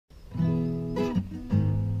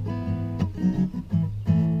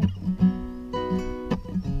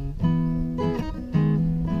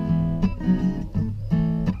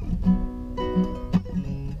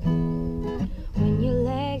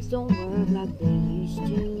they used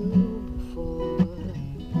to before,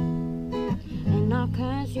 and I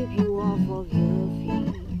can't sweep you off of your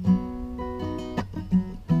feet.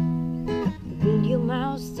 Will your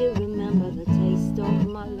mouth still remember the taste of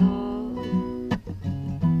my love?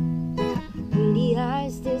 Will the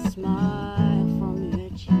eyes still smile from your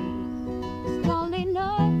cheek? Darling,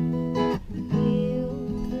 I will be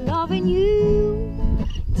loving you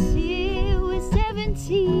till we're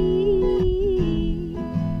 17.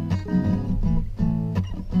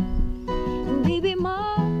 And baby,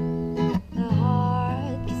 my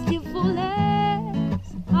heart can still fall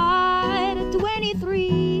as high at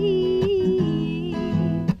 23.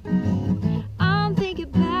 I'm thinking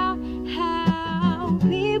about how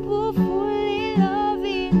people fall in love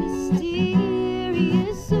in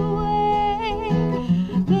mysterious way.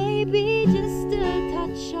 Maybe just a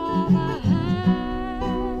touch of a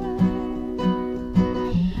hand.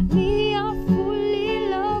 Me, I fall in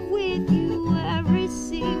love with you every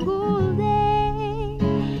single day.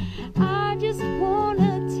 I just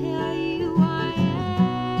wanna tell you I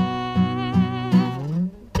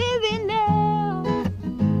am. Baby, now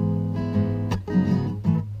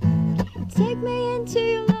take me into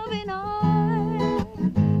your loving arms.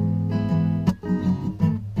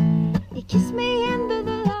 You kiss me under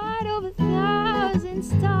the light of 1,000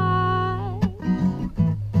 stars,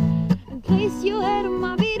 and place your head on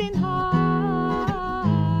my beating heart.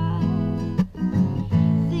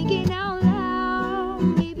 Thinking out loud,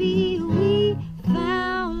 maybe we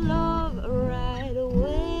found love right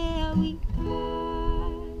where we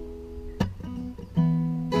are.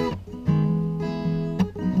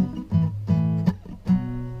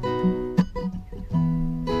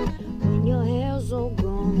 When your hair's all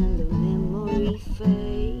gone and the memory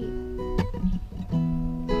fade,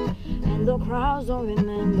 and the crowds don't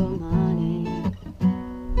remember my name.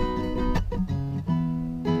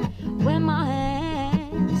 When my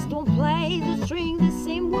hands don't play the string the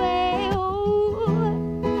same way,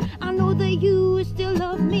 oh, I know that you still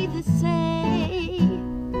love me the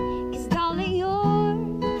same. 'Cause darling, your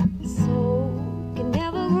soul can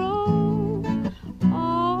never grow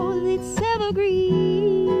old, it's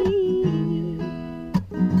evergreen.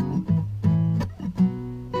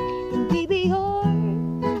 And baby, your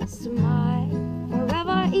smile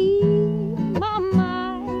forever in my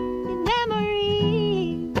mind and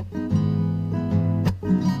memory.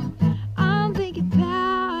 I'm thinking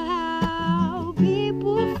about how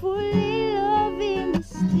people fall in love in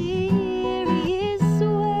mysterious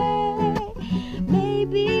way.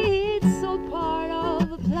 Maybe it's all part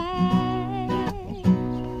of a plan.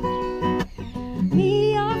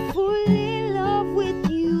 Me, I fall in love with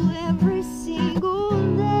you every single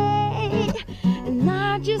day, and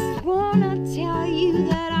I just wanna tell you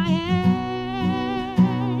that I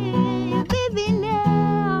am. Baby,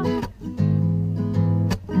 now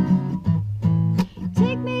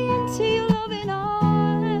take me into your loving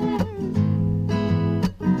arms.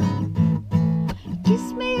 Kiss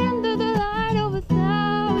me under the light of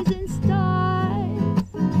 1,000 stars.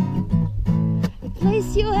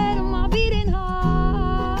 Place your head on my beating